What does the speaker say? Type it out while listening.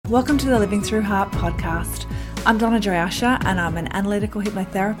Welcome to the Living Through Heart podcast. I'm Donna Joy Usher, and I'm an analytical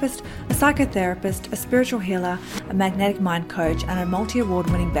hypnotherapist, a psychotherapist, a spiritual healer, a magnetic mind coach, and a multi-award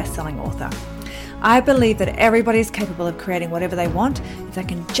winning best-selling author. I believe that everybody is capable of creating whatever they want if they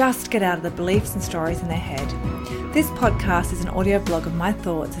can just get out of the beliefs and stories in their head. This podcast is an audio blog of my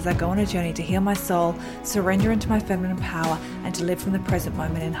thoughts as I go on a journey to heal my soul, surrender into my feminine power, and to live from the present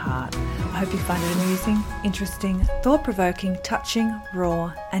moment in heart. I hope you find it amusing, interesting, thought-provoking, touching,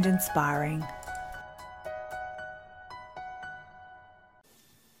 raw, and inspiring.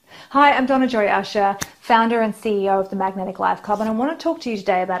 Hi, I'm Donna Joy Usher, founder and CEO of the Magnetic Life Club, and I want to talk to you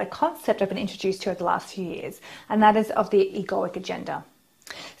today about a concept I've been introduced to over the last few years, and that is of the egoic agenda.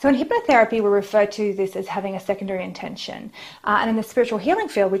 So in hypnotherapy, we refer to this as having a secondary intention, and in the spiritual healing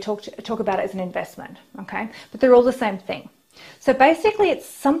field, we talk about it as an investment, okay? But they're all the same thing. So basically, it's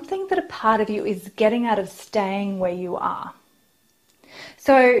something that a part of you is getting out of staying where you are.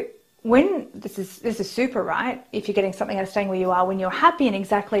 So when this is super, right? If you're getting something out of staying where you are, when you're happy and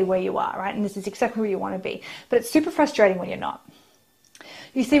exactly where you are, right? And this is exactly where you want to be. But it's super frustrating when you're not.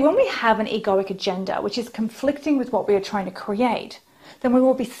 You see, when we have an egoic agenda, which is conflicting with what we are trying to create, then we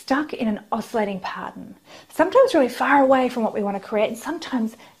will be stuck in an oscillating pattern. Sometimes really far away from what we want to create, and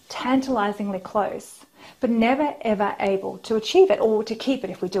sometimes tantalizingly close, but never ever able to achieve it or to keep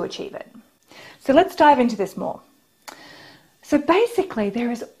it if we do achieve it. So let's dive into this more. So basically, there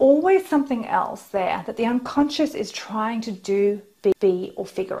is always something else there that the unconscious is trying to do, be, or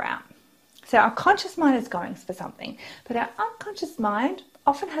figure out. So our conscious mind is going for something, but our unconscious mind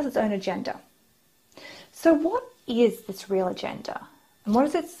often has its own agenda. So what is this real agenda? And what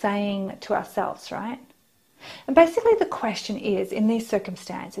is it saying to ourselves, right? And basically the question is, in these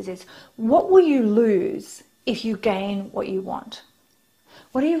circumstances, is what will you lose if you gain what you want?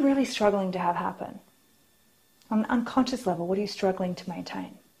 What are you really struggling to have happen? On an unconscious level, what are you struggling to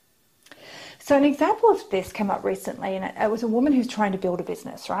maintain? So an example of this came up recently, and it was a woman who's trying to build a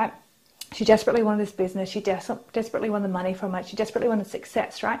business, right? She desperately wanted this business. She desperately wanted the money from it. She desperately wanted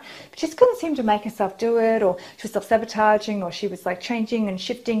success, right? But she just couldn't seem to make herself do it, or she was self-sabotaging, or she was like changing and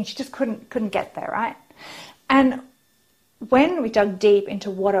shifting. She just couldn't get there, right? And when we dug deep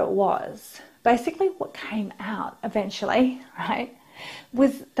into what it was, basically what came out eventually, right,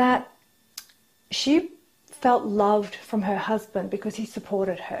 was that she felt loved from her husband because he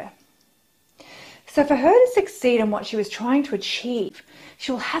supported her. So for her to succeed in what she was trying to achieve,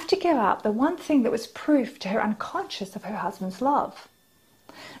 she will have to give up the one thing that was proof to her unconscious of her husband's love.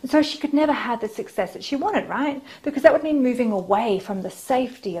 And so she could never have the success that she wanted, right? Because that would mean moving away from the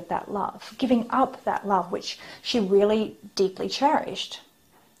safety of that love, giving up that love which she really deeply cherished.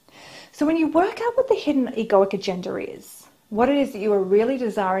 So when you work out what the hidden egoic agenda is, what it is that you are really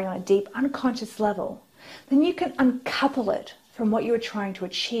desiring on a deep unconscious level, then you can uncouple it from what you are trying to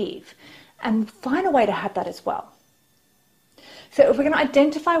achieve and find a way to have that as well. So if we're going to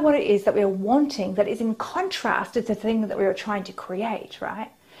identify what it is that we are wanting that is in contrast to the thing that we are trying to create, right,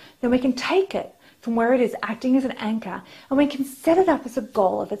 then we can take it from where it is acting as an anchor and we can set it up as a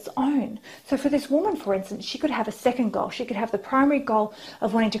goal of its own. So for this woman, for instance, she could have a second goal. She could have the primary goal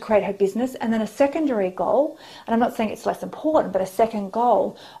of wanting to create her business, and then a secondary goal, and I'm not saying it's less important, but a second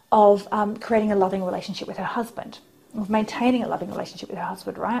goal of creating a loving relationship with her husband, of maintaining a loving relationship with her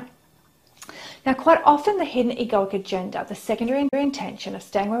husband, right? Now, quite often the hidden egoic agenda, the secondary intention of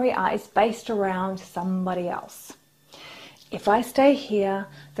staying where we are, is based around somebody else. If I stay here,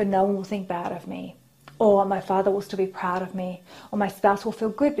 then no one will think bad of me, or my father will still be proud of me, or my spouse will feel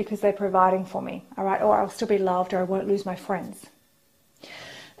good because they're providing for me, all right, or I'll still be loved, or I won't lose my friends.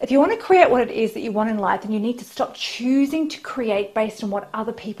 If you want to create what it is that you want in life, then you need to stop choosing to create based on what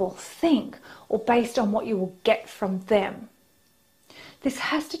other people think or based on what you will get from them. This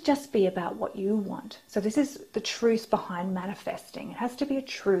has to just be about what you want. So this is the truth behind manifesting. It has to be a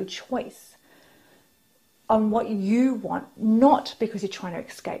true choice on what you want, not because you're trying to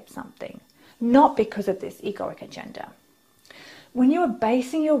escape something, not because of this egoic agenda. When you are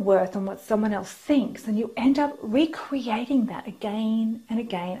basing your worth on what someone else thinks, then you end up recreating that again and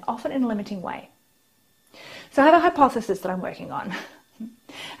again, often in a limiting way. So I have a hypothesis that I'm working on.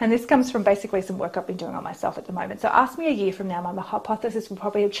 And this comes from basically some work I've been doing on myself at the moment. So ask me a year from now, my hypothesis will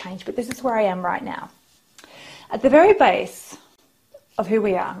probably have changed, but this is where I am right now. At the very base of who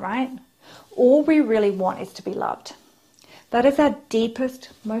we are, right? All we really want is to be loved. That is our deepest,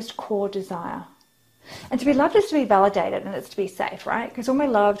 most core desire. And to be loved is to be validated, and it's to be safe, right? Because when we're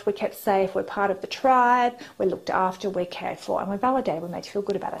loved, we're kept safe, we're part of the tribe, we're looked after, we're cared for, and we're validated, we're made to feel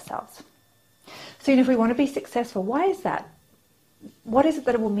good about ourselves. So if we want to be successful, why is that? What is it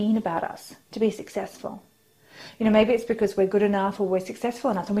that it will mean about us to be successful? Maybe it's because we're good enough or we're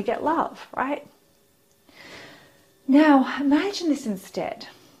successful enough and we get love, right? Now, imagine this instead.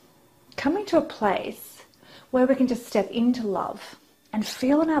 Coming to a place where we can just step into love and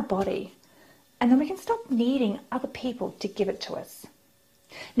feel in our body, and then we can stop needing other people to give it to us.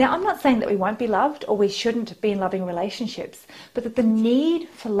 Now, I'm not saying that we won't be loved or we shouldn't be in loving relationships, but that the need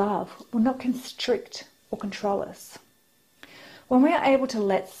for love will not constrict or control us. When we are able to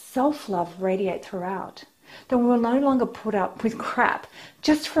let self-love radiate throughout, then we will no longer put up with crap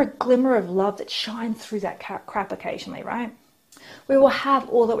just for a glimmer of love that shines through that crap occasionally, right? We will have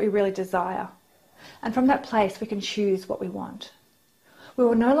all that we really desire. And from that place, we can choose what we want. We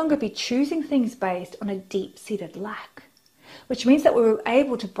will no longer be choosing things based on a deep-seated lack, which means that we were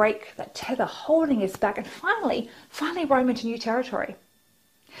able to break that tether holding us back and finally roam into new territory.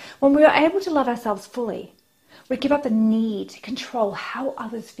 When we are able to love ourselves fully, we give up the need to control how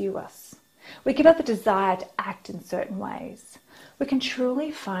others view us. We give up the desire to act in certain ways. We can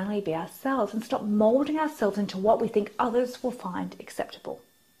truly finally be ourselves and stop molding ourselves into what we think others will find acceptable.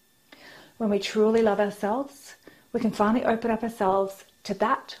 When we truly love ourselves, we can finally open up ourselves to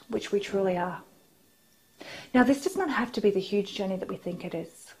that which we truly are. Now, this does not have to be the huge journey that we think it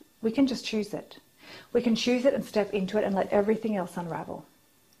is. We can just choose it. We can choose it and step into it and let everything else unravel.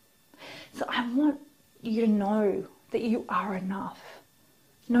 So I want you to know that you are enough.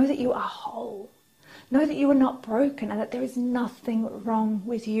 Know that you are whole. Know that you are not broken and that there is nothing wrong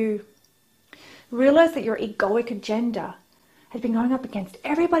with you. Realize that your egoic agenda has been going up against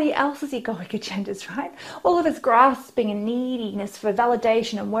everybody else's egoic agendas, right? All of us grasping and neediness for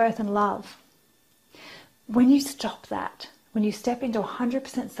validation and worth and love. When you stop that, when you step into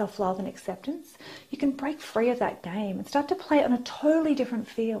 100% self-love and acceptance, you can break free of that game and start to play on a totally different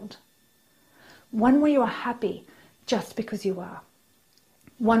field. One where you are happy just because you are.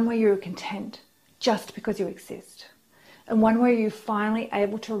 One where you're content just because you exist. And one where you're finally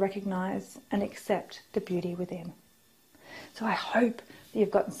able to recognize and accept the beauty within. So I hope that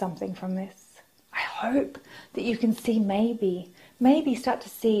you've gotten something from this. I hope that you can see maybe start to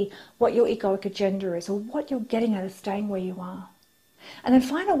see what your egoic agenda is or what you're getting out of staying where you are. And then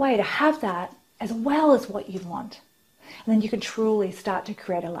find a way to have that as well as what you want. And then you can truly start to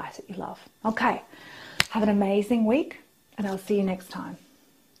create a life that you love. Okay, have an amazing week and I'll see you next time.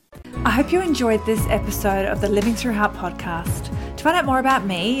 I hope you enjoyed this episode of the Living Through Heart podcast. To find out more about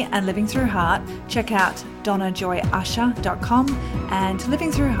me and Living Through Heart, check out donnajoyusher.com and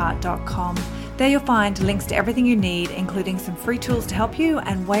livingthroughheart.com. There you'll find links to everything you need, including some free tools to help you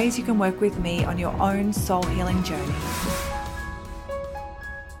and ways you can work with me on your own soul healing journey.